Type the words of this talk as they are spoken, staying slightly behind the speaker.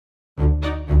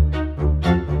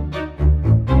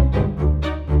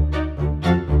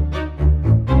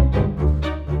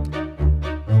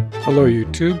Hello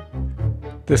YouTube,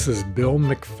 this is Bill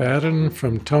McFadden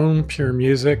from Tone Pure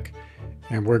Music,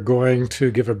 and we're going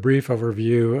to give a brief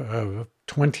overview of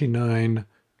 29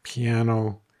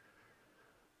 piano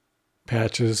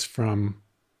patches from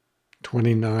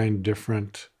 29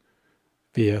 different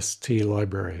VST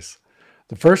libraries.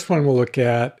 The first one we'll look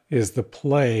at is the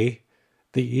play,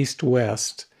 the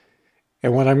East-West,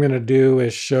 and what I'm going to do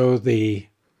is show the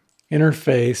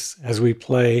interface as we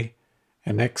play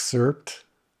an excerpt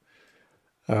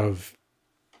of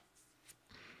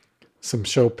some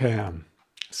Chopin.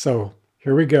 So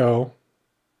here we go,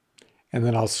 and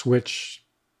then I'll switch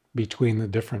between the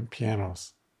different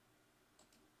pianos.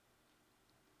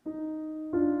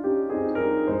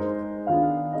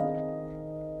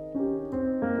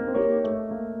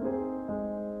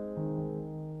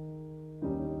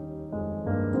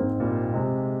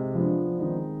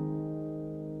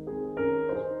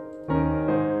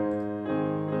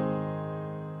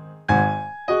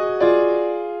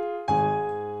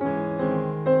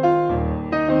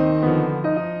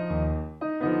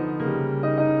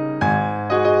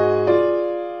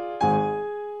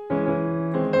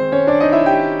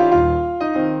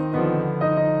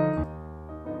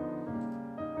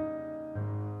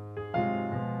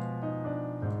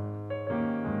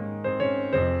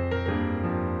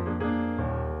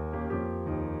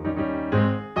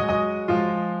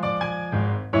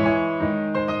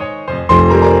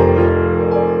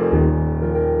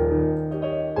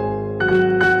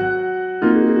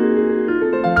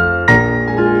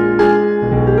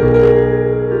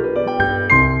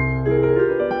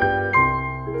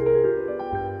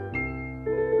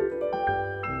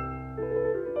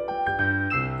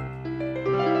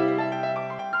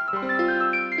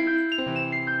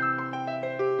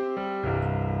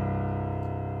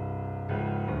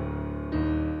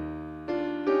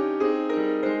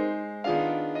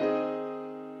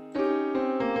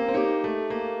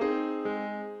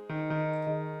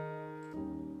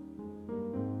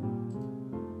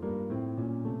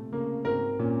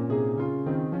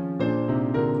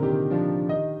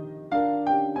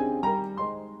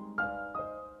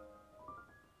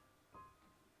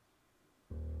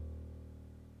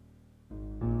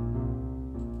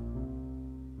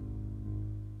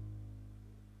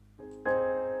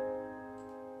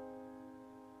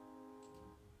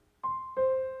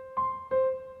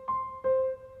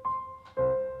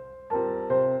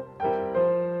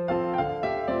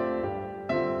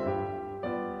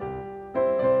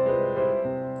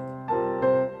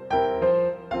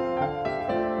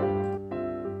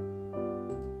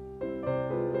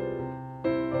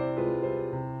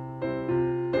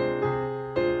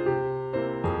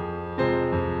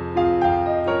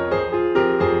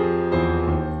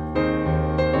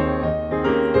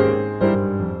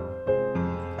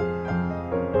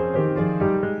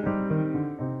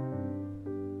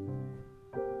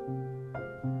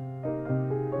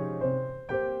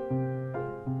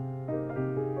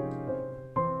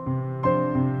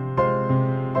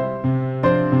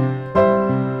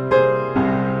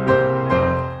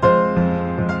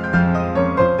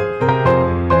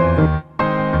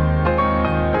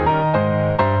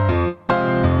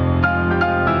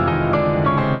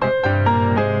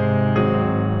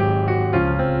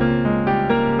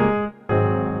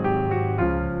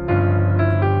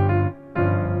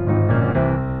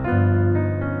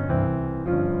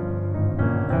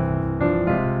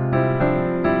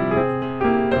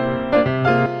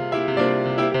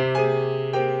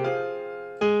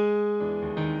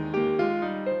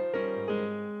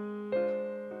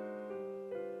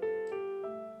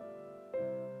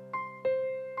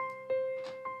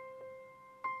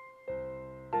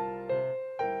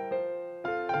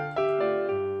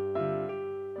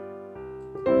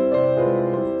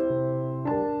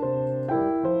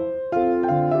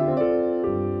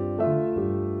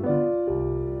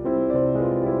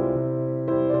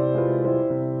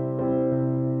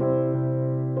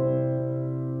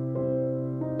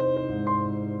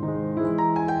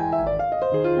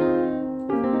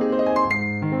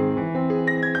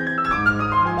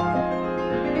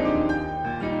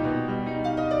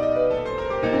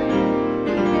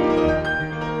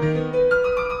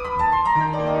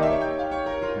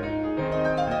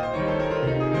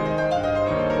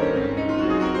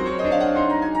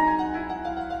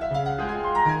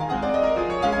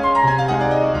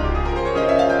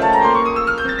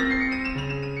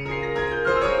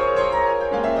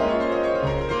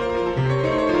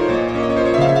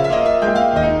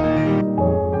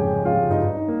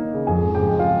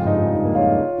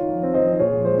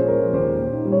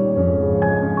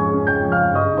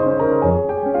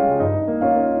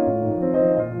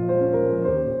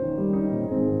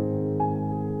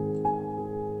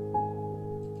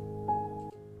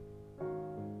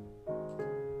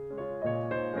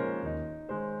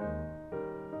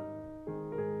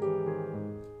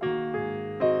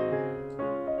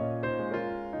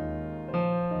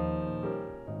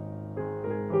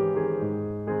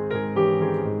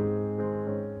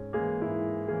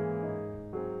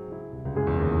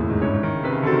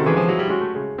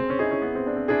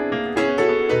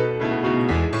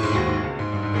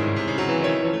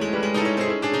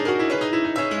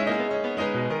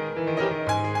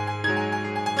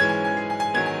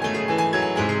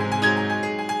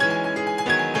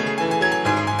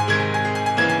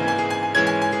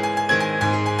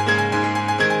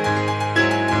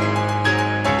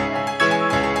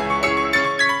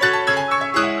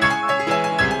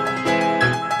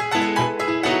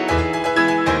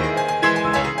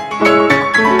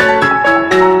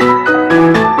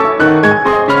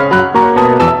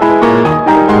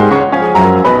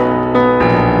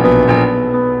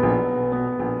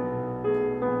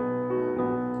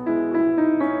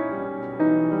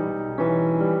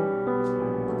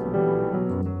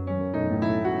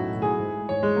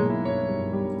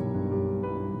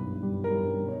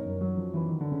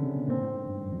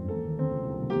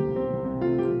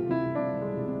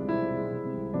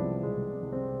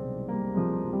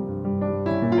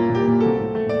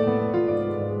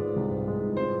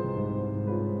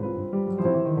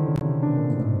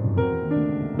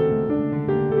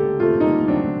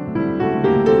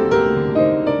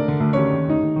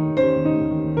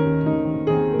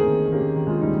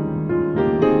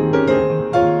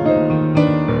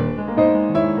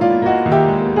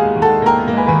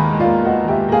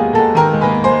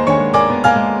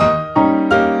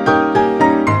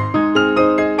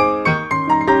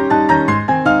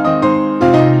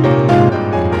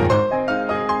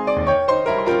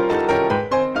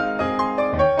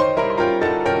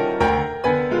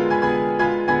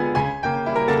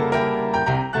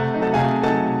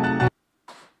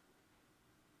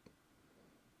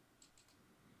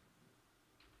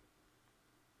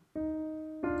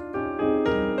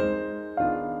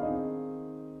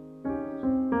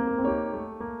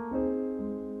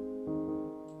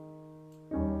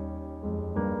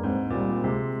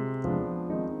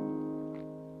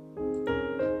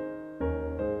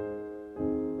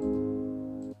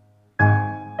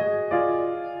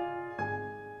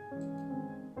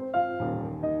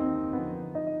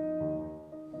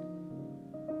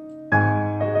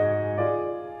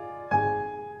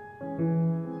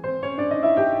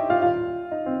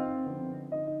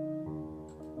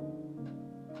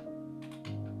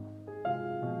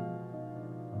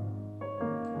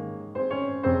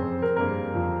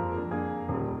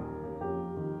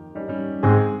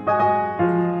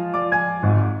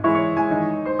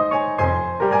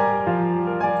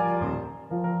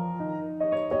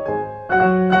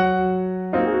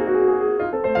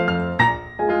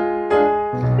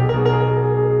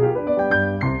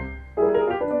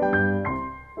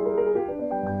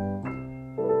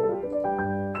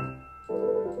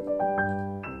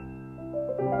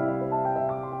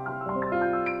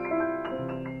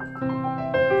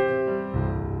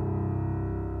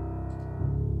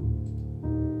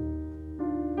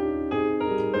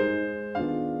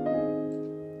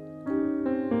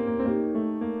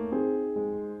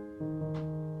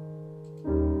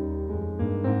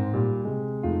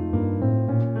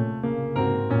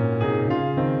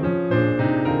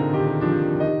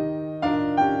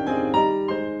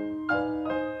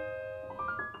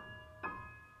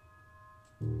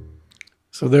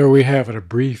 So there we have it, a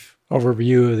brief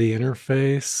overview of the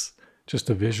interface, just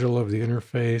a visual of the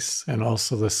interface, and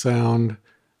also the sound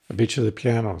of each of the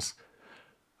pianos.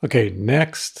 Okay,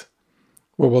 next,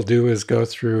 what we'll do is go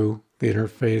through the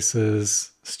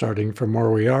interfaces starting from where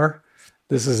we are.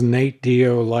 This is Nate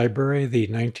Dio Library, the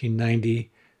 1990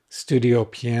 studio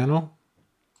piano.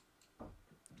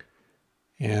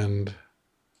 And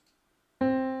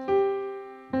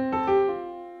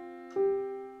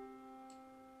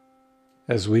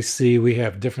as we see, we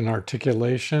have different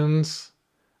articulations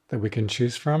that we can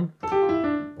choose from,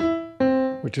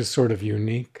 which is sort of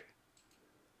unique.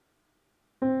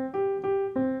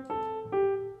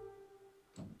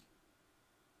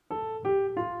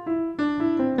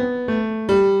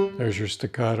 There's your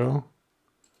staccato,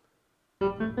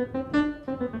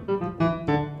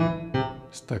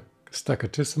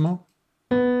 staccatissimo,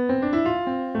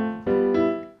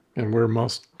 and where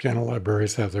most piano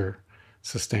libraries have their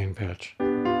sustain patch.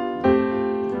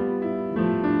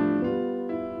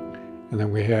 And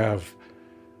then we have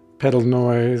pedal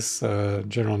noise,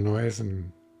 general noise,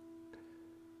 and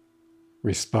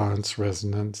response,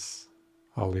 resonance.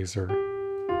 All these are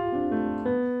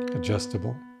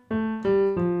adjustable.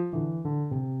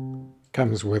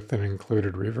 Comes with an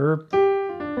included reverb.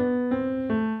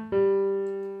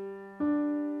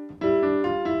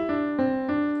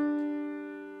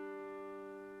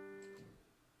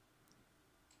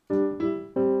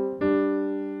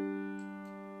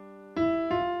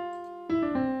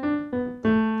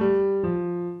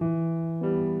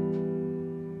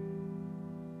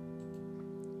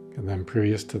 And then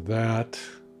previous to that,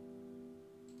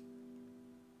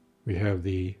 we have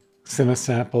the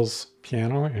Cinesamples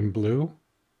piano in blue.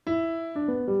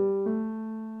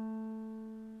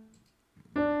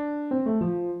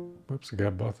 Whoops, I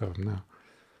got both of them now.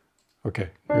 Okay,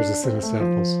 here's the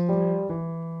Cinesamples.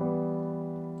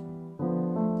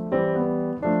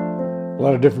 A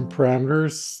lot of different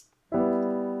parameters.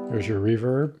 There's your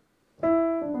reverb.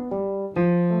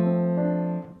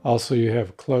 Also, you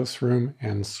have close room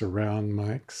and surround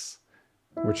mics,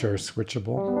 which are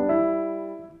switchable.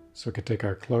 So we could take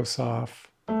our close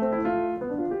off or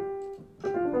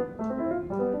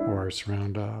our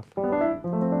surround off.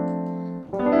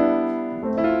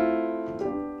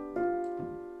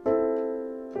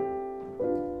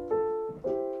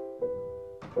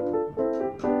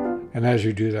 And as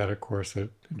you do that, of course,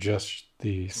 it adjusts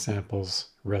the sample's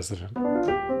resonant.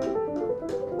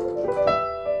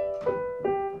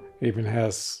 It even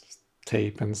has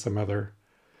tape and some other,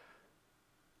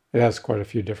 it has quite a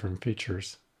few different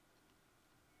features.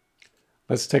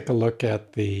 Let's take a look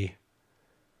at the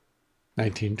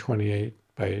 1928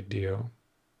 by Dio.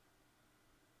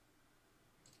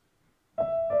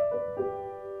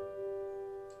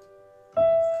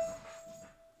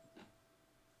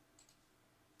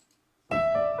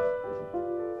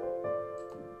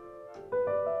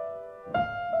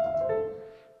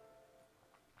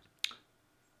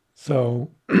 So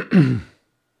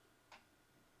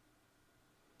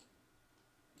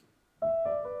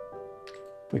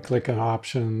we click on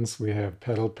options, we have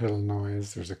pedal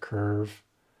noise, there's a curve,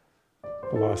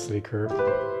 velocity curve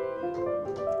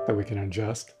that we can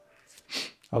adjust.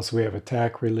 Also we have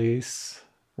attack release,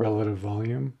 relative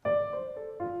volume,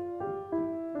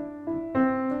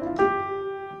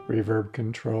 reverb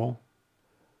control.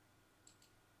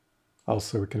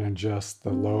 Also we can adjust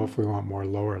the low if we want more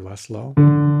low or less low.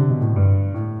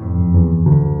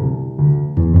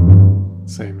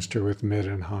 Same is true with mid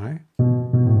and high.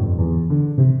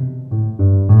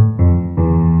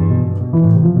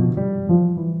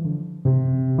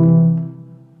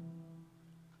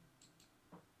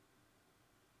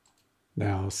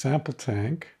 Now, sample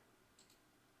tank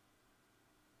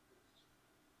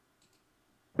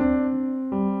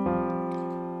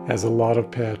has a lot of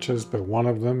patches, but one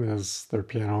of them is their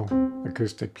piano,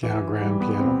 acoustic piano, grand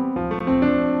piano.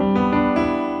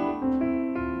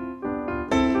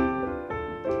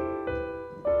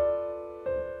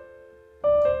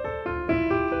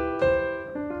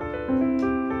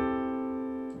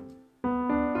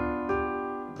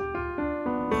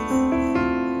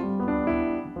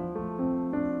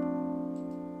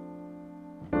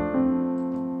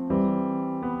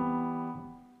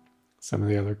 Some of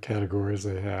the other categories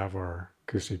they have are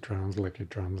acoustic drums, electric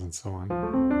drums, and so on.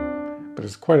 But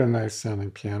it's quite a nice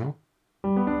sounding piano.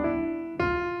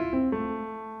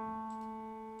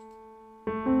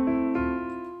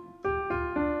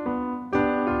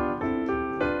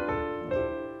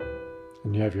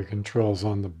 And you have your controls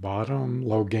on the bottom,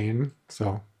 low gain,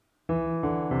 so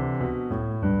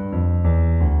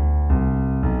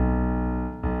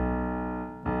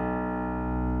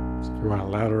want it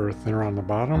louder or thinner on the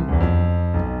bottom.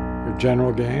 Your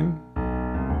general gain,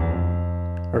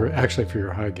 or actually for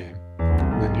your high gain.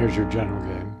 And then here's your general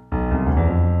gain.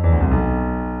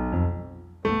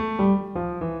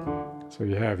 So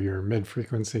you have your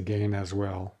mid-frequency gain as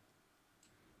well.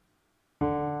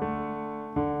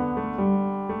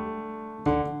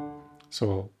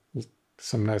 So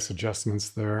some nice adjustments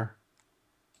there.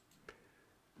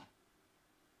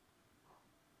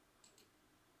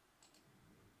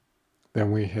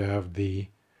 Then we have the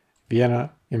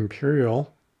Vienna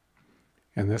Imperial,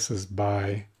 and this is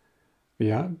by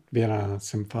Vienna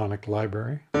Symphonic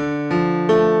Library.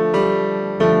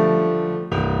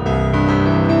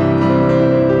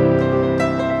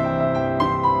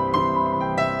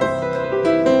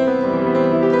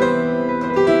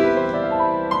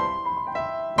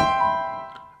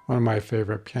 One of my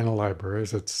favorite piano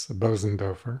libraries. It's a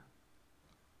Bosendorfer.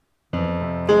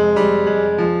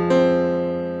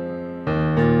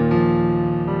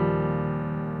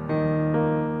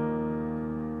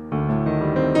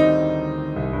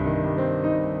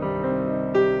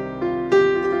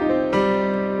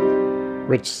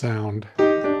 Rich sound.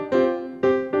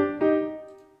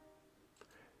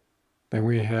 Then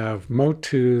we have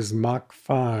Motu's Mach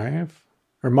 5,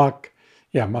 or Mach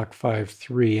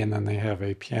 5.3, and then they have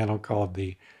a piano called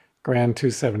the Grand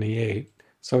 278.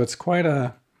 So it's quite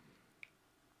a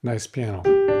nice piano.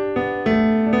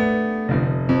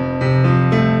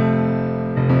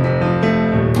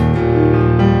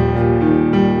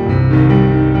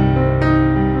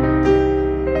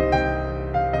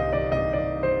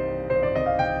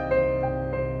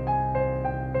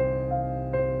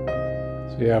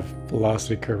 You have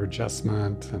velocity curve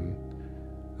adjustment and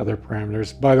other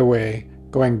parameters. By the way,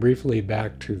 going briefly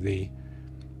back to the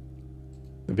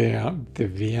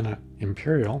Vienna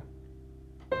Imperial,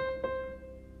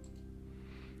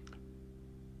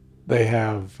 they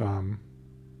have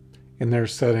in their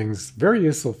settings very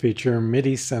useful feature,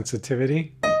 MIDI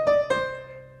sensitivity.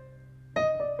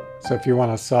 So if you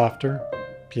want a softer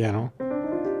piano,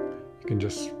 you can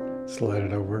just slide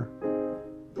it over.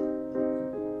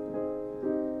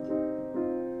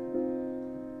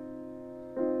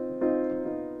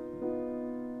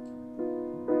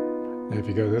 And if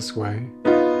you go this way,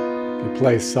 if you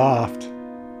play soft,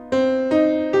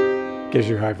 it gives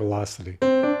you high velocity.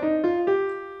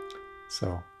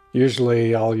 So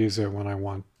usually I'll use it when I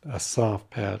want a soft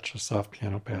patch, a soft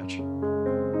piano patch.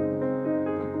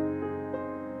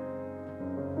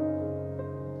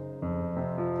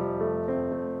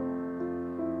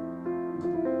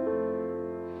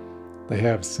 They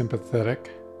have sympathetic.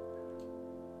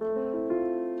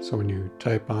 So when you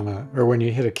type on when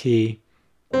you hit a key,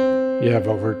 you have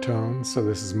overtones, so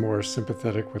this is more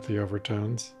sympathetic with the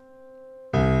overtones.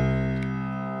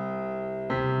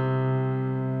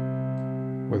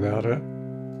 Without it.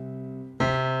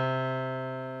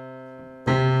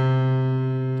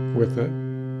 With it.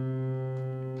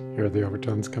 Here are the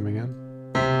overtones coming in.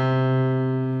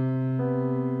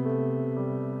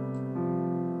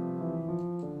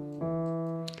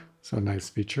 So nice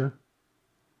feature.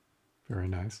 Very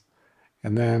nice.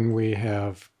 And then we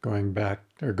have going to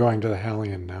the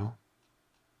Hallian now.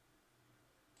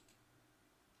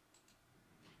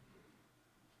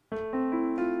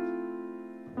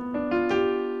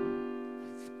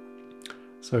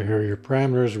 So here are your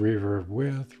parameters: reverb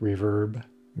width, reverb,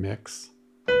 mix.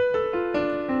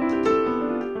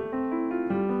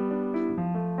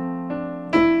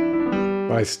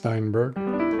 By Steinberg.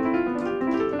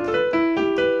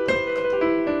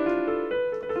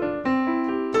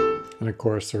 And of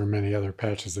course, there are many other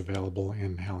patches available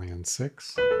in Hallian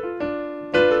 6.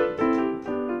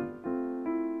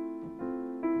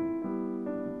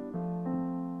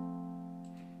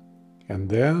 And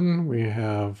then we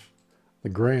have the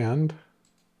Grand.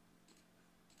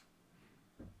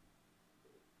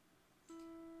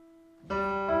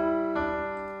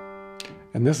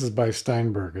 And this is by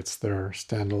Steinberg. It's their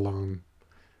standalone,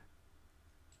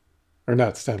 or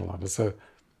not standalone,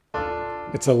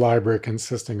 it's a library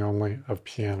consisting only of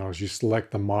pianos. You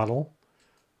select the model,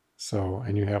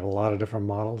 and you have a lot of different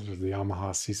models. There's the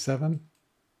Yamaha C7.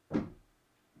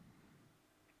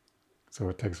 So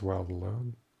it takes a while to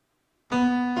load.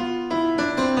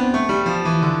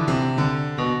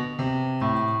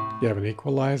 You have an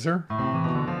equalizer,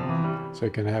 so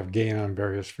you can have gain on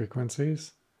various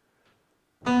frequencies,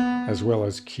 as well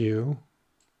as Q.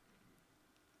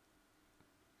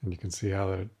 And you can see how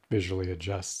that visually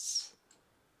adjusts.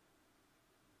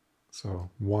 So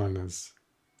 1 is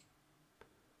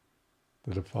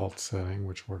the default setting,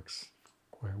 which works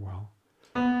quite well.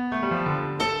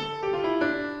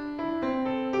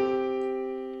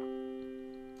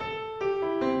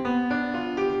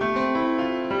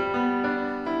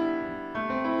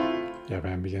 You have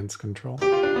ambience control,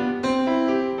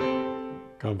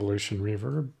 convolution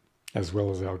reverb, as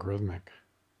well as algorithmic.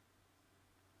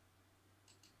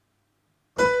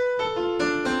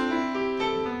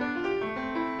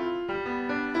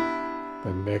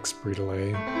 Then mix,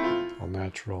 pre-delay, all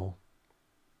natural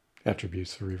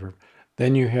attributes of reverb.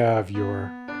 Then you have your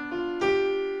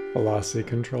velocity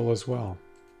control as well.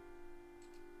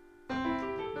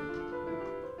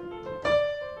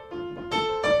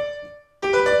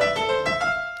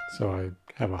 So I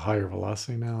have a higher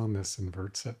velocity now, and this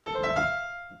inverts it. You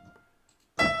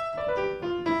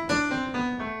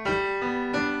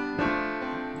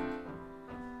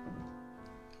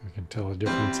can tell the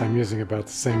difference. I'm using about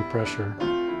the same pressure.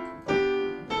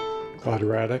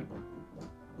 Quadratic,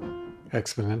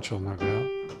 exponential, no doubt.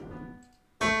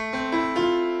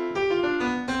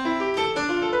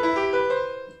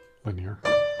 Linear.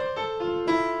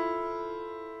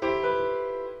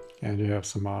 And you have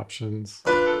some options.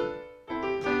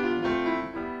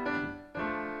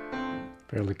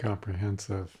 Fairly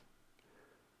comprehensive.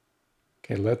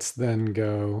 Okay, let's then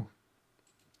go.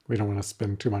 We don't want to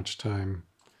spend too much time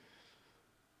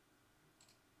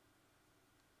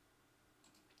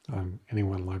on any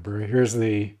one library. Here's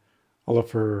the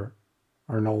Oliver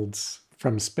Arnold's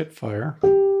from Spitfire.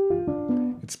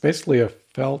 It's basically a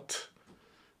felt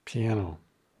piano.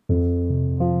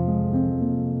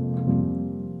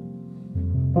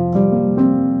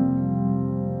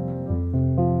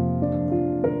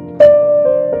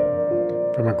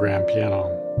 From a grand piano.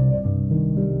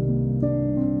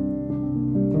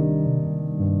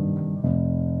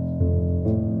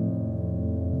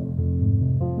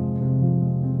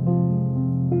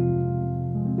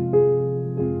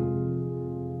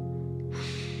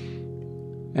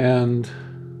 And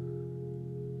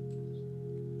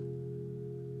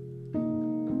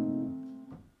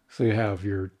so you have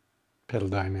your pedal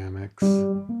dynamics,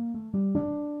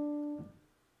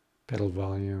 pedal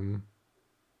volume,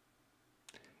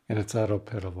 and its auto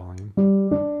pedal volume,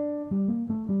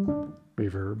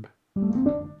 reverb,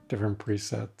 different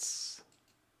presets,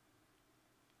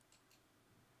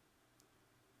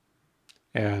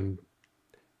 and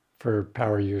for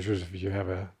power users, if you have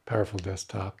a powerful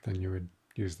desktop, then you would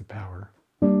use the power,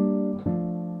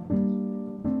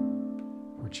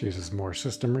 which uses more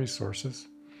system resources.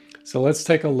 So let's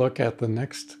take a look at the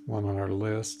next one on our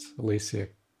list, Alicia's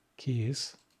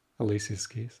keys.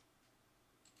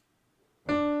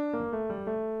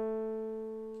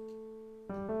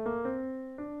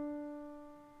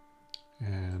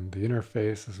 And the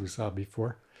interface, as we saw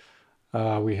before,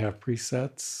 we have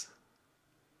presets,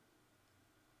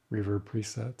 reverb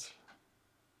presets.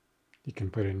 You can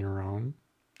put in your own,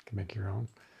 you can make your own.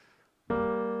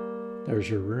 There's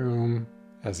your room,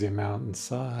 has the amount and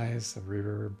size of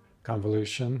reverb,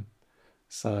 convolution,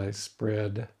 size,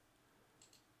 spread.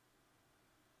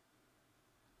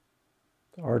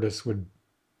 The artist would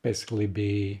basically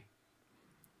be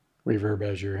reverb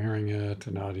as you're hearing it,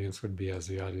 and audience would be as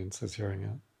the audience is hearing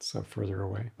it, so further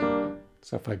away.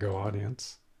 So if I go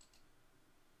audience,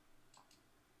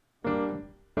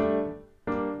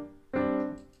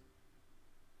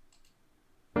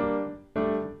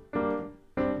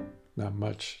 not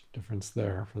much difference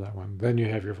there for that one. Then you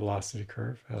have your velocity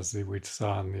curve, as we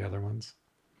saw in the other ones.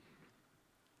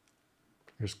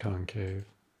 Here's concave.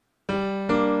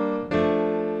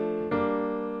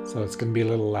 So it's going to be a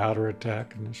little louder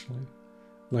attack initially.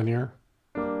 Linear.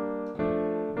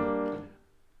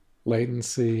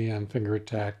 Latency and finger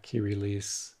attack, key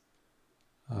release.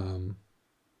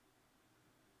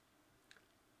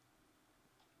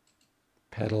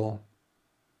 Pedal.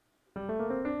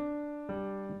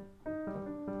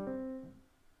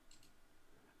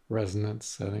 Resonance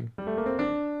setting.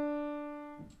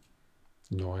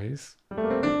 Noise.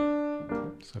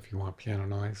 So if you want piano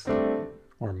noise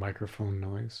or microphone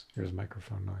noise, here's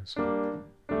microphone noise.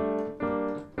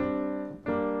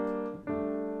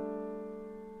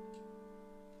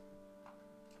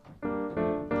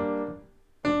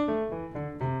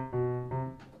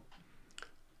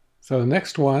 So the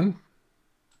next one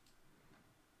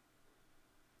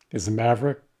is the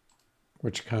Maverick,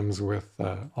 which comes with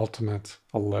Ultimate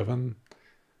 11.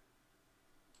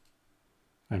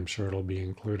 I'm sure it'll be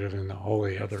included in all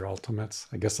the other Ultimates.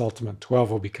 I guess Ultimate 12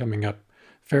 will be coming up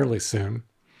fairly soon.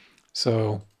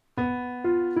 So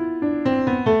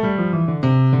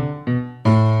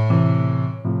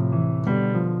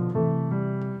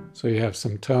you have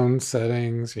some tone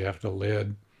settings, you have the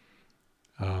lid,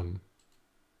 an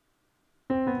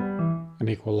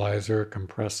equalizer,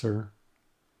 compressor.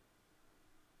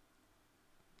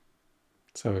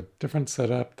 So a different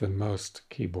setup than most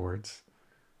keyboards.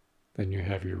 Then you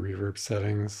have your reverb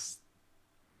settings,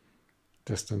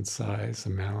 distance, size,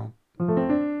 amount,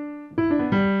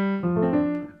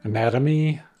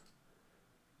 anatomy,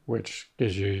 which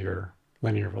gives you your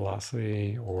linear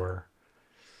velocity, or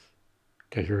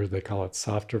okay, here they call it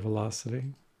softer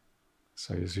velocity.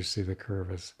 So as you see, the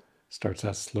curve starts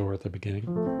out slower at the beginning.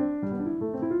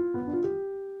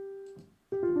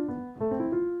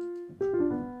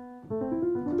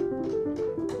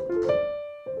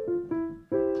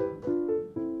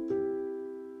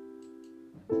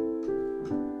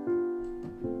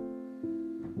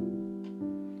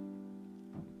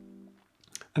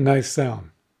 A nice sound.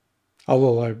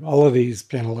 All of these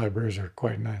piano libraries are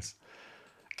quite nice.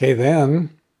 Okay,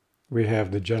 then we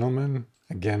have the Gentleman.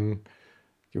 Again,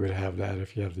 you would have that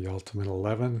if you have the Ultimate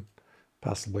 11,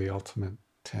 possibly Ultimate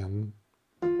 10.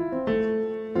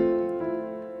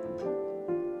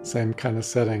 Same kind of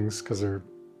settings because they're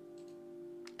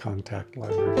contact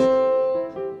libraries.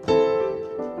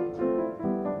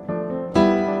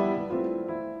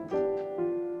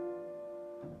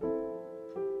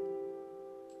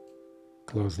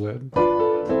 Close lid.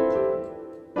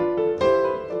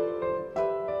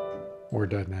 More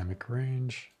dynamic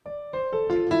range.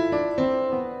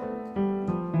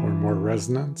 Or more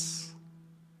resonance.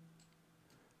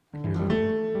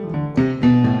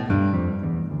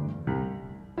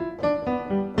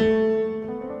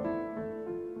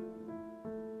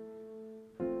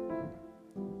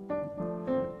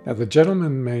 Now the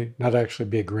Gentleman may not actually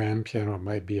be a grand piano, it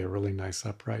might be a really nice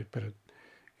upright, but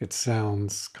it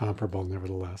sounds comparable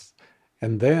nevertheless.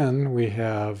 And then we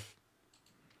have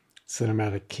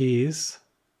cinematic keys.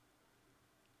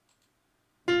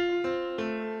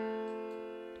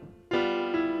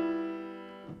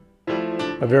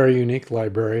 A very unique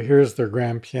library. Here's their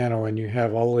grand piano, and you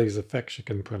have all these effects you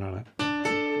can put on it.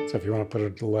 So if you want to put a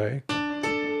delay,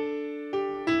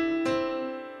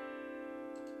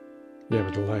 you have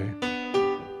a delay.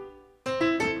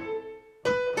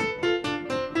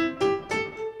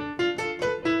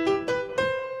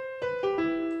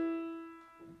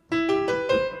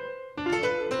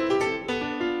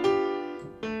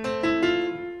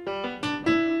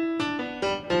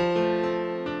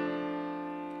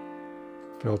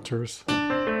 Filters.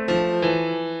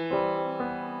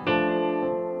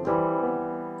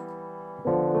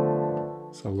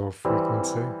 So low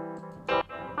frequency.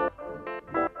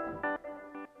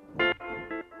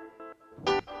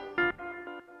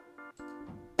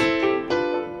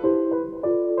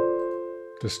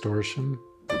 Distortion.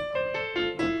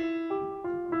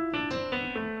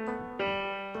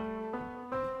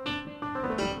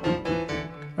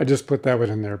 I just put that one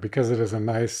in there because it is a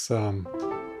nice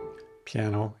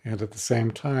piano, and at the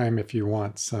same time, if you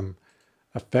want some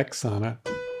effects on it,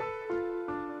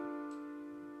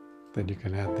 then you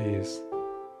can add these.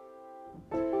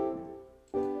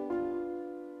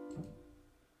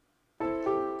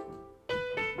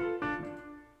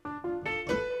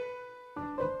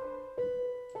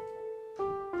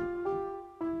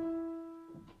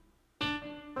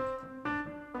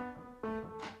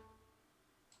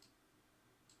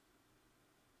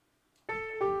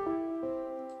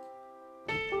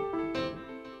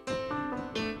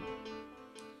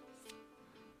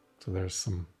 So there's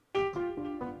some,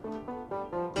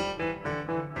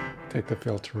 take the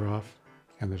filter off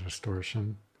and the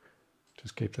distortion,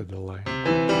 just keep the delay.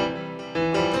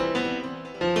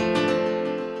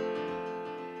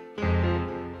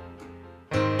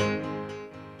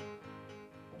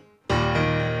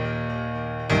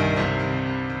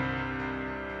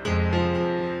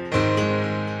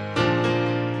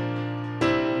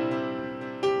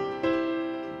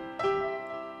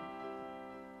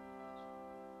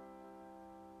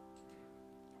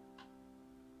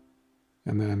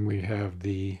 And then we have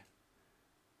the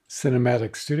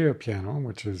Cinematic Studio Piano,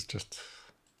 which is just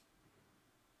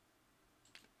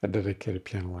a dedicated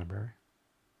piano library.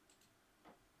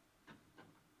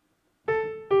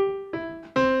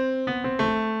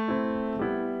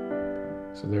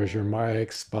 So there's your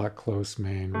mic, spot close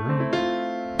main room.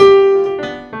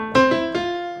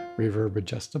 Reverb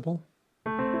adjustable.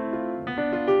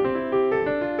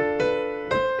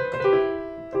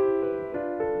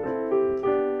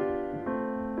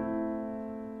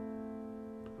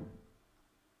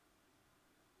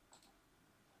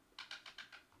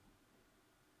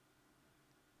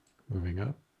 Moving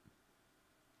up.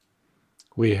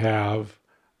 We have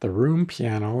the room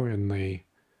piano in the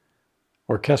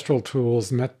Orchestral Tools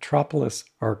Metropolis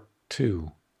Arc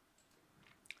 2.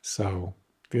 So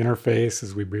the interface,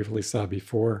 as we briefly saw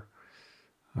before,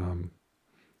 you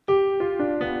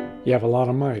have a lot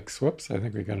of mics. Whoops, I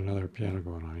think we got another piano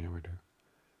going on. Yeah, we do.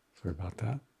 Sorry about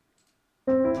that.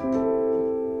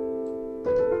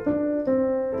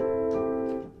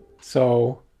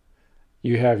 So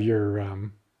you have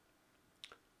your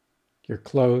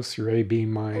close, your AB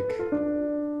mic.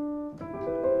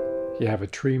 You have a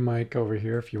tree mic over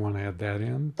here if you want to add that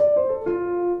in.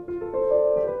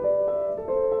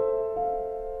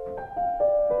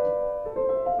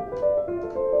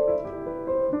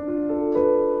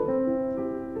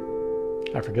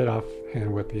 I forget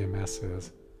offhand what the MS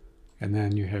is. And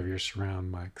then you have your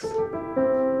surround mics.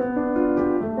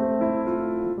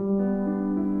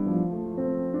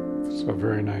 So a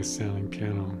very nice sounding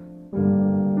piano.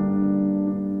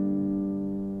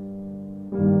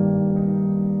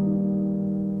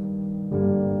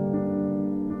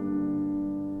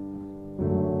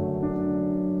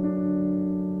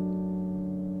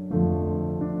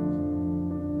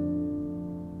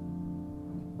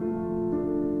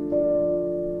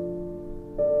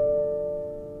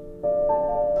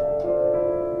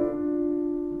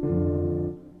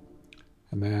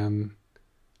 And then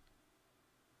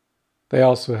they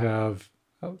also have,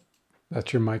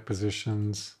 that's your mic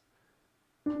positions.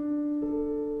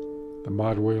 The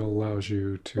mod wheel allows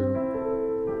you to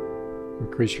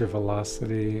increase your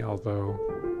velocity, although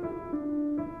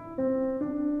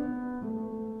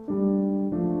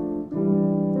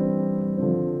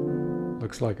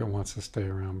looks like it wants to stay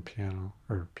around piano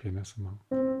or pianissimo.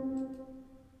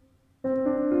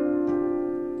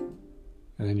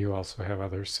 And then you also have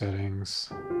other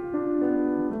settings.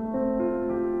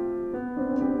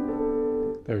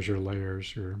 There's your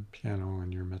layers, your piano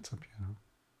and your mezzo piano.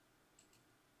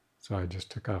 So I just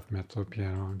took off mezzo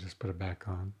piano and just put it back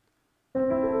on.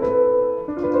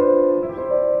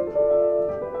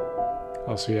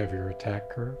 Also you have your attack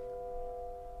curve,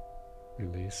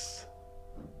 release.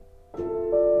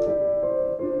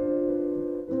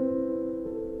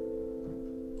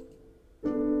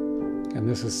 And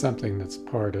this is something that's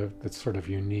sort of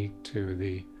unique to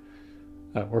the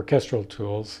Orchestral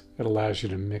Tools. It allows you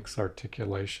to mix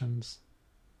articulations.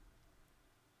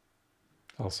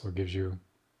 Also gives you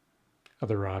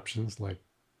other options like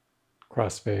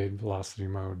crossfade, velocity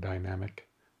mode, dynamic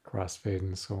crossfade,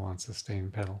 and so on, sustain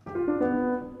pedal,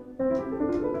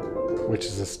 which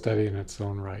is a study in its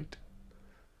own right.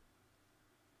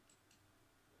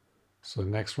 So the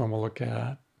next one we'll look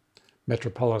at,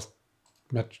 Metropolis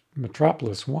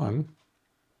 1,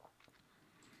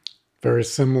 very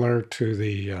similar to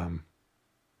the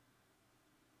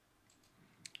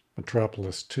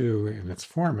Metropolis 2 in its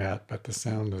format, but the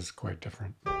sound is quite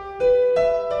different.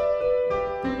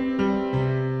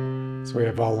 So we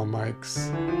have all the mics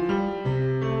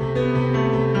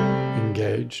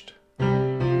engaged.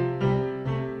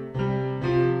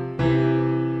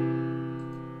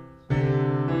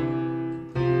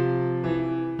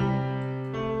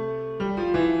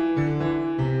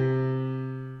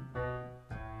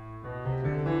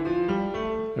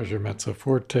 There's your mezzo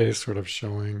forte sort of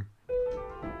showing.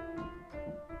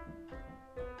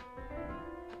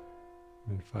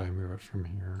 And if I move it from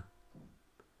here.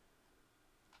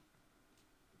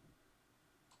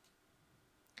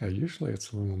 Usually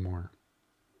it's a little more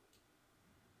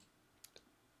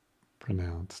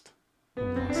pronounced.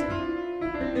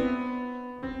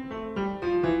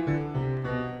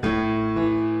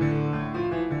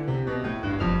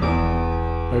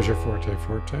 There's your forte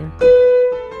forte.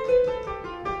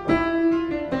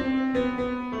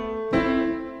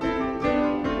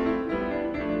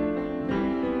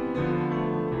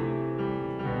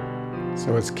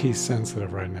 So it's key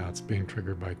sensitive right now. It's being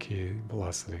triggered by key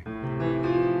velocity.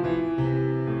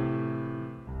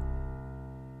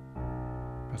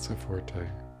 That's a forte.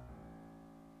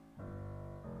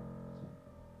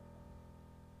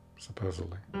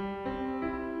 Supposedly.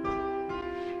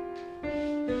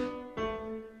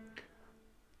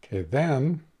 Okay,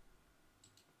 then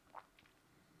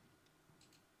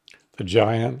the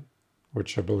Giant,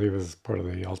 which I believe is part of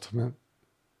the Ultimate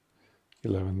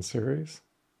 11 series.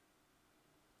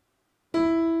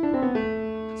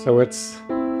 So it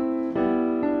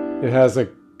has a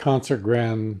concert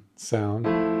grand sound,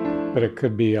 but it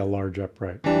could be a large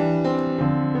upright.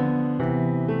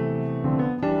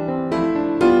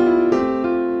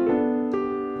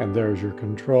 And there's your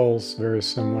controls, very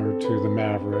similar to the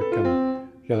Maverick and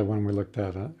the other one we looked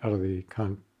at out of the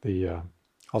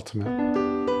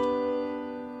Ultimate.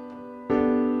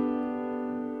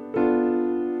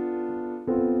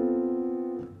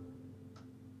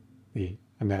 The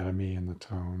anatomy and the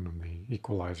tone and the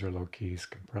equalizer, low keys,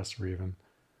 compressor even.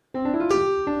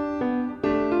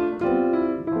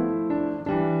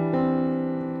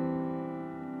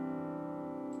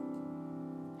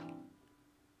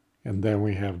 And And then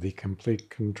we have the complete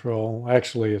control.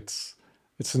 Actually, it's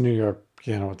a New York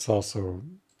piano. It's also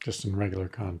just in regular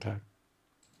contact.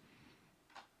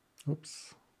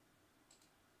 Oops.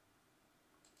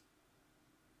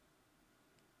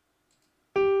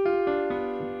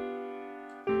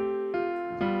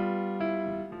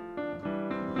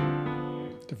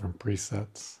 Different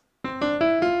presets.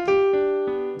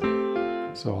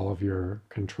 So all of your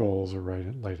controls are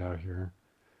laid out here.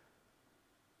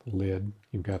 The lid,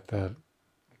 you've got that.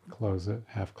 Close it,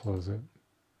 half close it.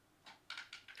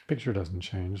 Picture doesn't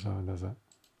change, though, does it?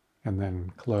 And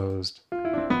then closed.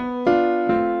 Add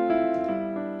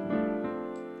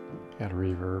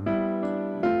reverb.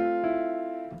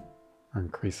 Or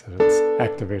increase it, it's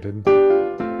activated.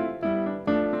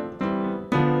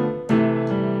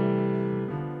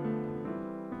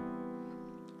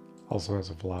 Also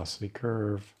has a velocity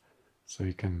curve, so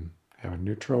you can have a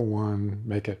neutral one,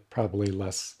 make it probably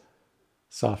less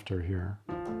softer here.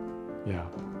 Yeah.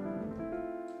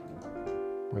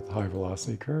 With high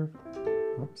velocity curve.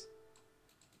 Whoops.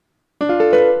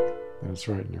 And it's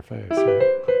right in your face,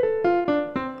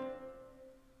 right?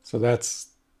 So that's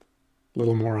a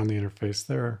little more on the interface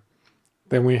there.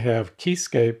 Then we have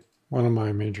Keyscape, one of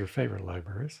my major favorite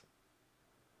libraries.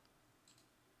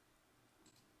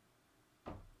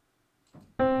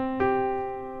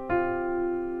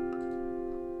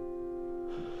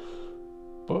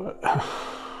 But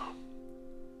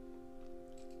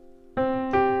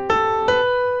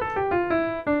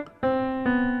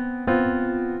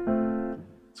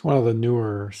it's one of the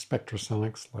newer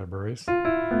Spectrasonics libraries.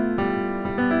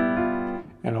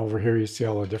 And over here you see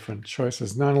all the different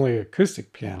choices, not only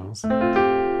acoustic pianos,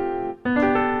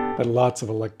 but lots of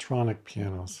electronic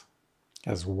pianos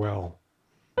as well.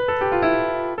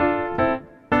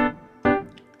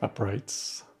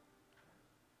 Uprights.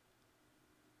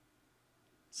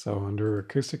 So under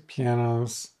acoustic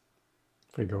pianos,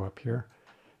 if we go up here,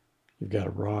 you've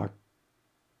got rock,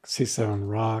 C7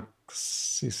 rock,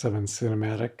 C7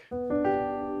 cinematic.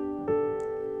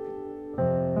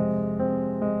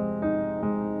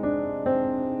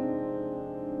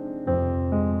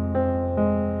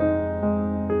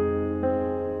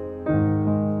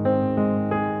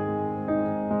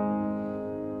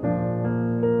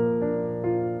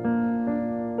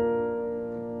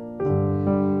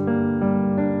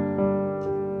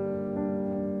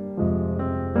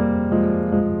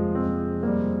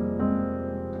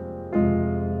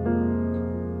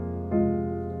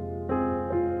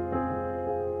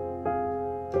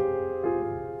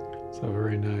 So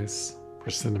very nice for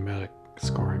cinematic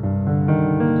scoring.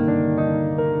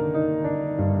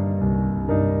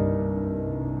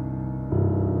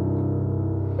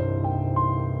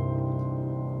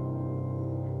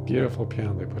 Beautiful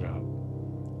piano they put out.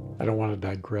 I don't want to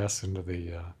digress into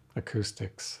the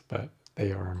acoustics, but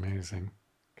they are amazing.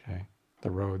 Okay,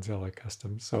 the Rhodes LA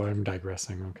Custom. So I'm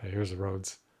digressing. Okay, here's the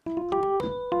Rhodes.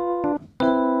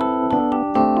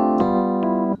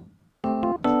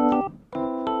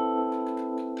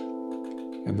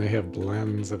 And they have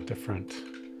blends of different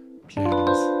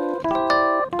pianos.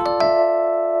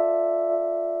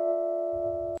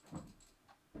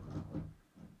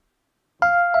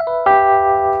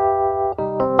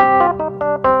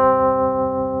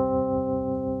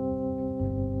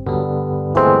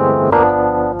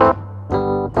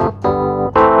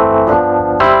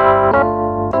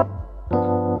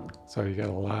 So you got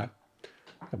a lot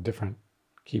of different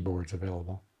keyboards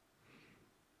available.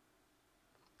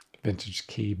 Vintage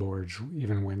keyboards,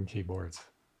 even wind keyboards.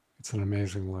 It's an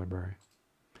amazing library.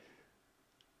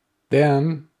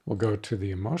 Then we'll go to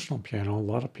the emotional piano. A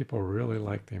lot of people really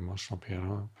like the emotional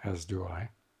piano, as do I.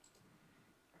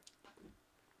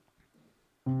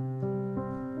 And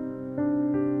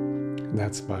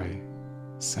that's by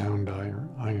SoundIron.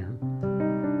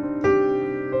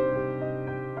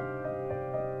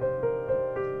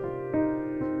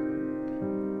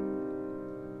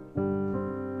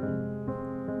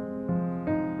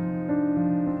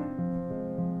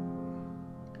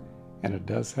 And it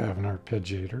does have an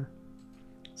arpeggiator,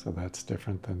 so that's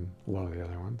different than a lot of the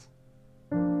other ones.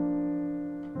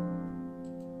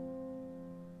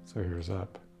 So here's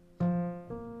up.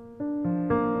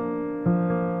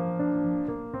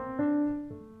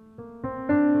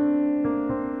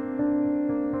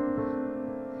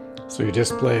 So you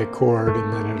just play a chord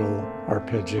and then it'll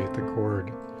arpeggiate the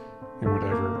chord in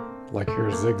whatever, like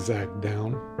here's zigzag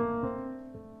down.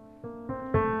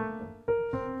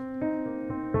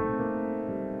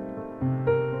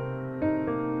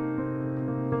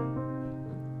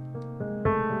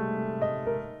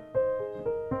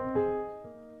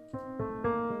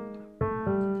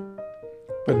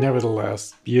 but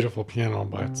nevertheless, beautiful piano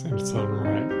by in its own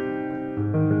right.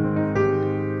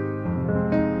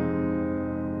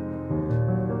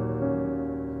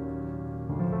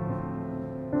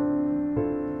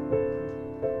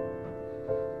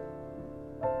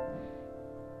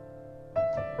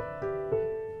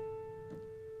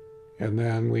 And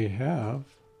then we have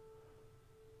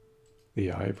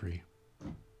the ivory,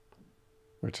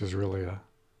 which is really a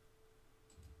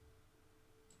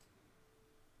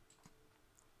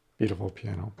beautiful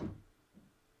piano.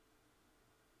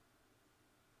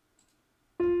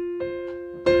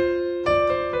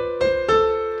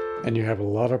 And you have a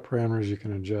lot of parameters you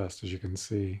can adjust, as you can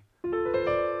see.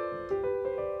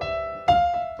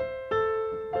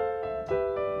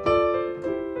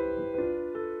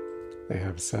 They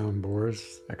have sound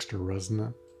bores, extra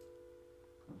resonant.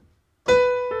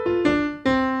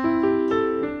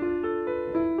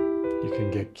 You can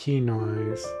get key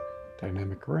noise,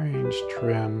 dynamic range,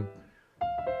 trim,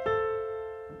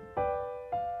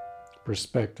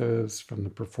 perspectives from the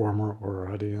performer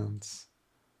or audience.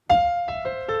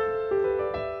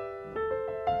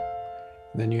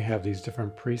 And then you have these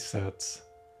different presets.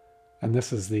 And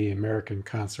this is the American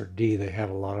Concert D. They have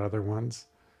a lot of other ones.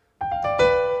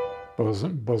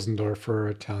 Bosendorfer,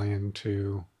 Italian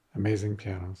 2, amazing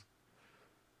pianos.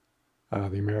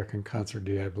 The American Concert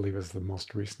D, I believe, is the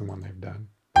most recent one they've done.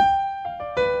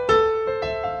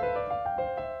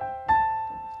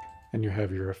 And you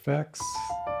have your effects.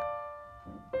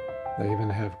 They even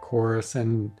have chorus,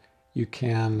 and you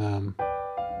can,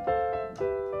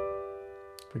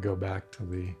 if we go back to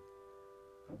the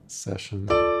session,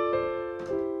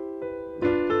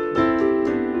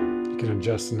 you can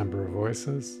adjust the number of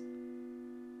voices.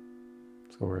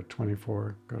 So we're at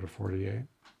 24, go to 48.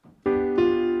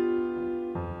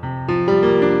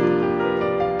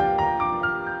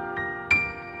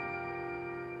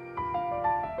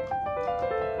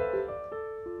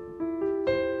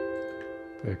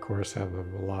 They, of course, have a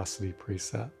velocity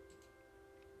preset.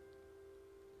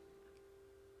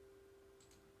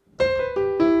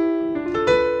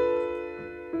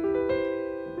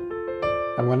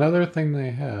 And one other thing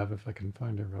they have, if I can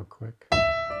find it real quick,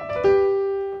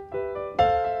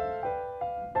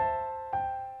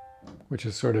 which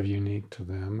is sort of unique to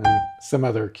them, and some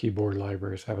other keyboard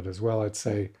libraries have it as well. I'd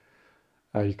say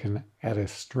you can add a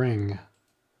string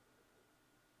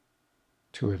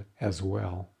to it as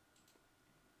well.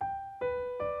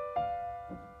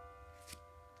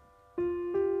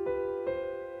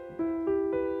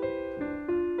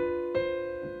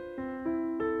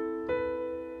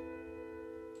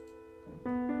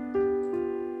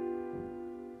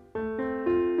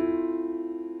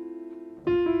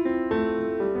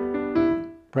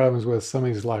 Problems with some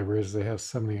of these libraries, they have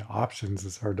so many options,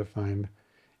 it's hard to find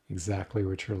exactly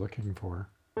what you're looking for.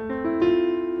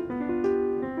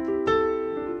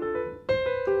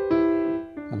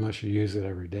 Unless you use it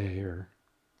every day or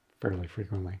fairly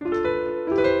frequently.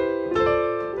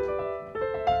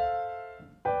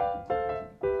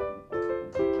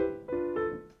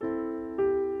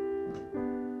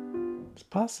 It's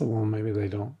possible maybe they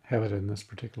don't have it in this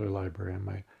particular library.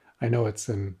 I know it's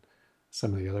in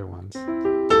some of the other ones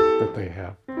that they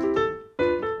have.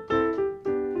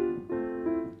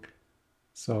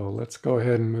 So let's go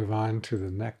ahead and move on to the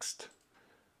next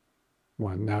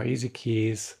one. Now, Easy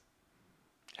Keys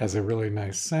has a really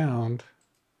nice sound.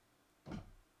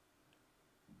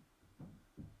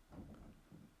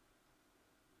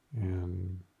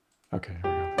 And okay,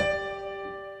 here we go.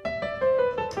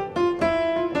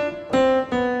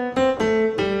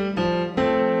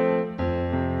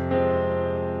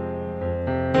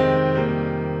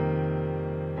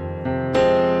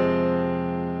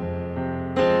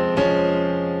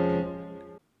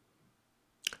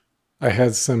 I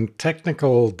had some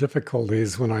technical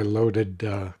difficulties when I loaded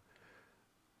an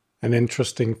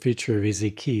interesting feature of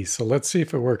Easy Keys. So let's see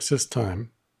if it works this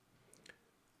time.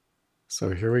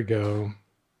 So here we go.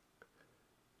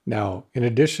 Now, in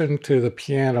addition to the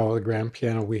piano, the grand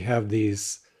piano, we have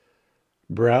these,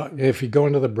 if you go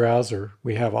into the browser,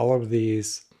 we have all of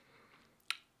these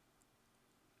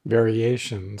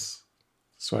variations.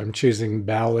 So I'm choosing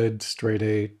ballad, straight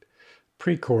 8,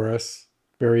 pre-chorus,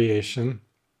 variation.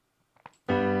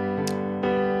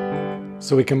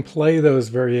 So we can play those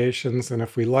variations, and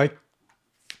if we like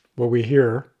what we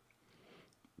hear,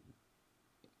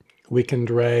 we can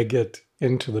drag it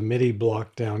into the MIDI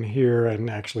block down here and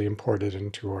actually import it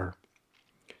into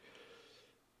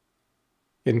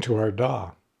our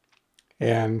DAW.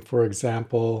 And for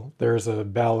example, there's a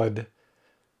ballad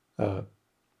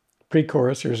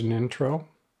pre-chorus. Here's an intro.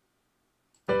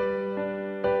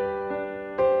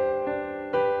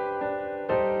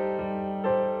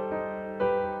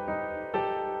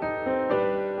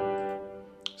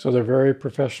 So they're very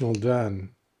professionally done.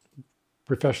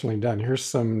 Here's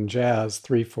some jazz,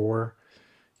 3/4.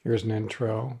 Here's an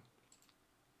intro.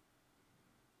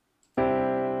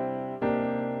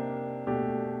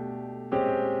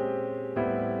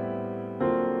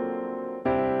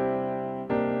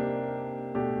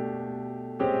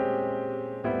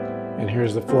 And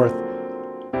here's the 4th.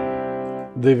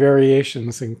 The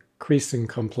variations increase in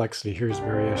complexity. Here's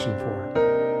variation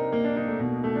 4.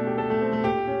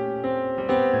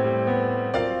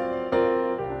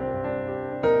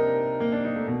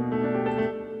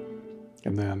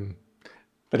 And then,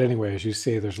 but anyway, as you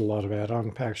see, there's a lot of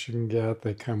add-on packs you can get.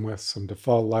 They come with some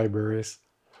default libraries: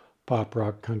 pop,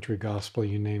 rock, country, gospel,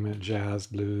 you name it, jazz,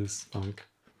 blues, funk.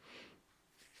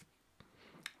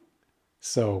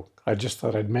 So I just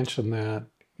thought I'd mention that.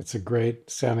 It's a great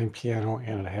sounding piano,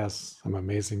 and it has some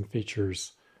amazing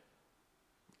features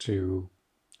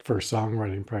for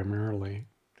songwriting primarily.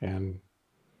 And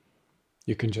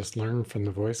you can just learn from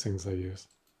the voicings I use.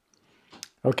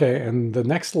 Okay, and the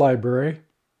next library,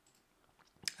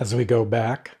 as we go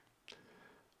back,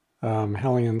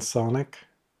 Hellion Sonic.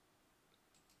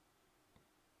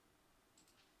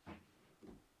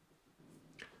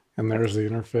 And there's the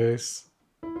interface,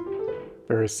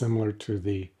 very similar to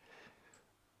the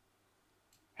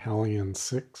Hellion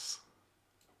 6.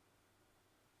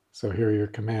 So here are your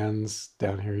commands,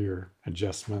 down here your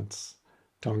adjustments,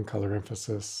 tone, color,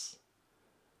 emphasis,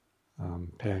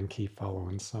 pan, key, follow,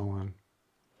 and so on.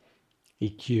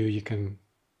 EQ, you can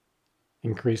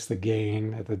increase the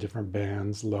gain at the different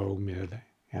bands, low, mid,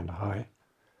 and high.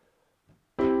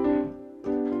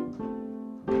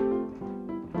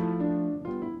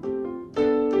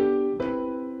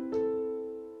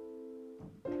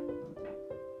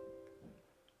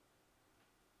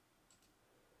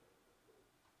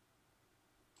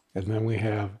 And then we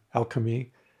have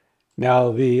Alchemy.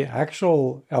 Now the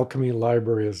actual Alchemy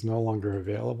library is no longer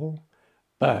available,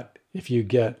 but if you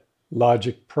get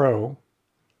Logic Pro,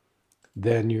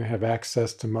 then you have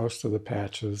access to most of the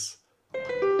patches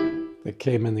that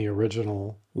came in the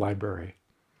original library.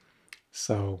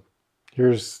 So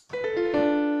here's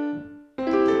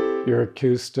your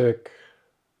acoustic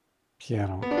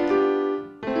piano.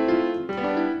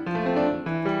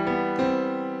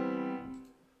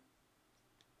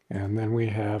 And then we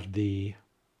have the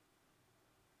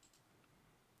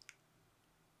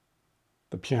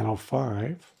piano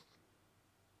 5.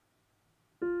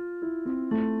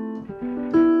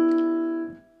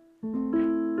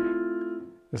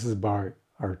 This is by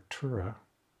Arturia.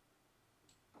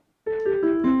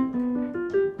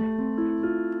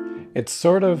 It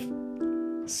sort of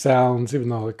sounds, even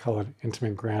though they call it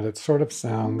intimate grand, it sort of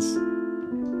sounds,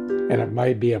 and it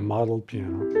might be a modeled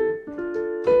piano,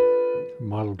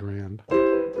 model grand.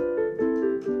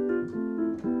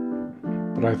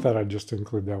 But I thought I'd just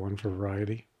include that one for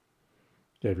variety.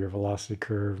 You have your velocity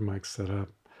curve, mic setup,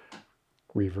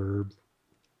 reverb,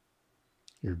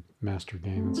 your master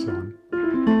gain, and so on.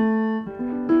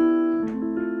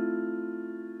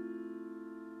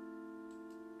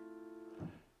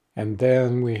 And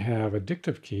then we have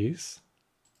addictive keys.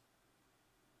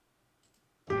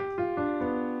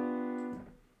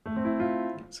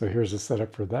 So here's a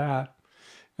setup for that.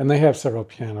 And they have several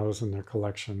pianos in their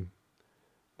collection.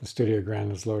 The Studio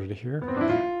Grand is loaded here.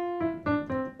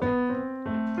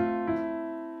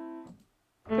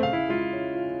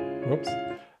 Whoops.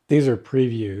 These are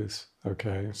previews.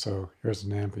 Okay, so here's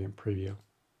an ambient preview.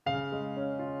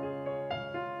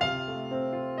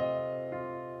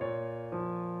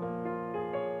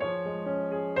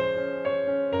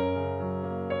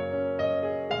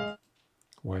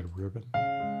 Wide ribbon.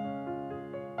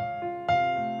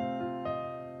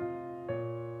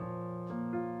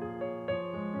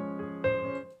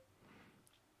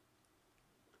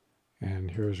 And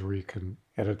here's where you can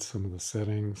edit some of the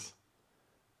settings.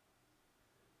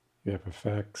 You have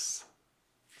effects.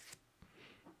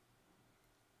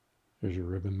 There's your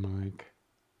ribbon mic.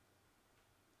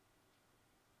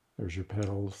 There's your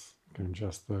pedals. You can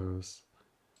adjust those.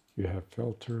 You have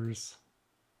filters.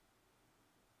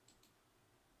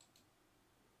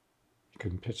 You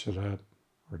can pitch it up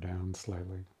or down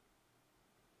slightly.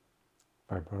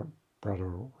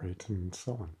 Vibrato rate and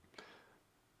so on.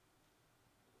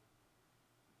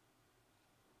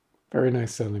 Very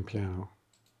nice sounding piano,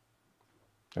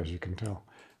 as you can tell.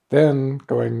 Then,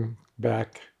 going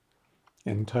back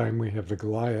in time, we have the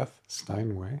Goliath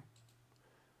Steinway.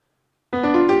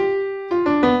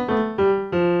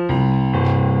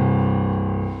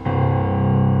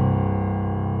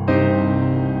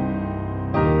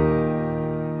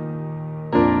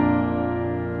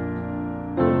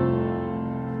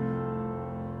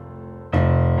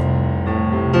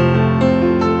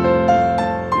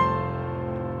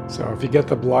 So if you get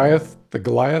the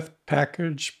Goliath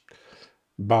package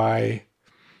by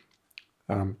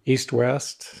East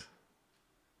West,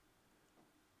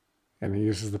 and it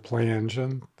uses the play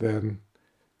engine, then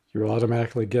you will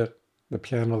automatically get the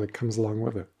piano that comes along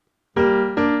with it.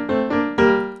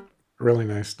 Really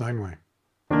nice Steinway.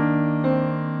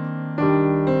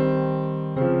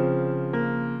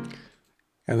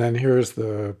 And then here's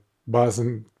the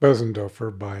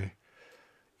Bosendorfer by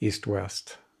East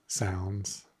West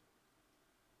Sounds.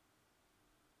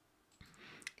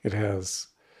 It's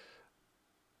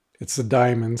a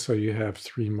diamond, so you have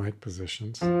 3 mic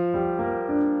positions,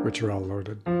 which are all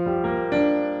loaded.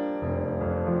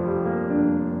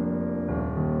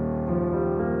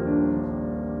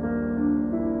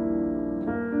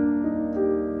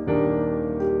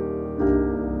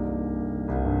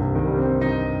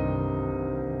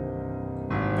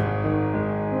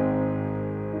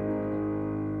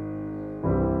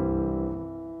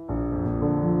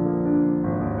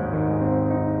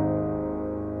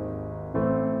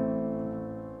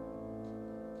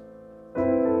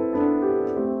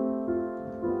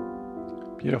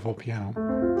 Beautiful piano.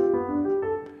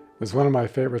 It was one of my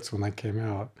favorites when they came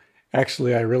out.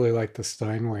 Actually, I really like the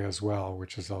Steinway as well,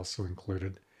 which is also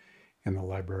included in the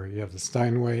library. You have the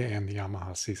Steinway and the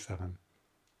Yamaha C7.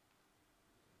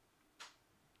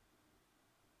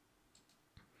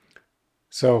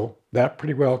 So that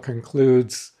pretty well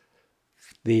concludes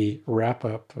the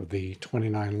wrap-up of the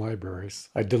 29 libraries.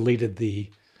 I deleted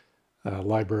the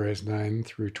libraries 9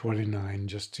 through 29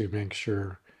 just to make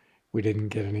sure we didn't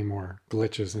get any more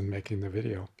glitches in making the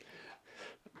video.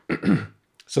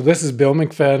 So this is Bill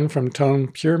McFadden from Tone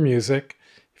Pure Music.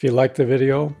 If you like the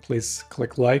video, please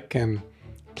click like and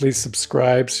please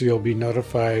subscribe so you'll be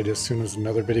notified as soon as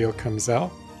another video comes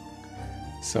out.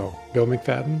 So Bill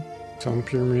McFadden, Tone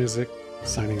Pure Music,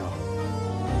 signing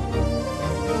off.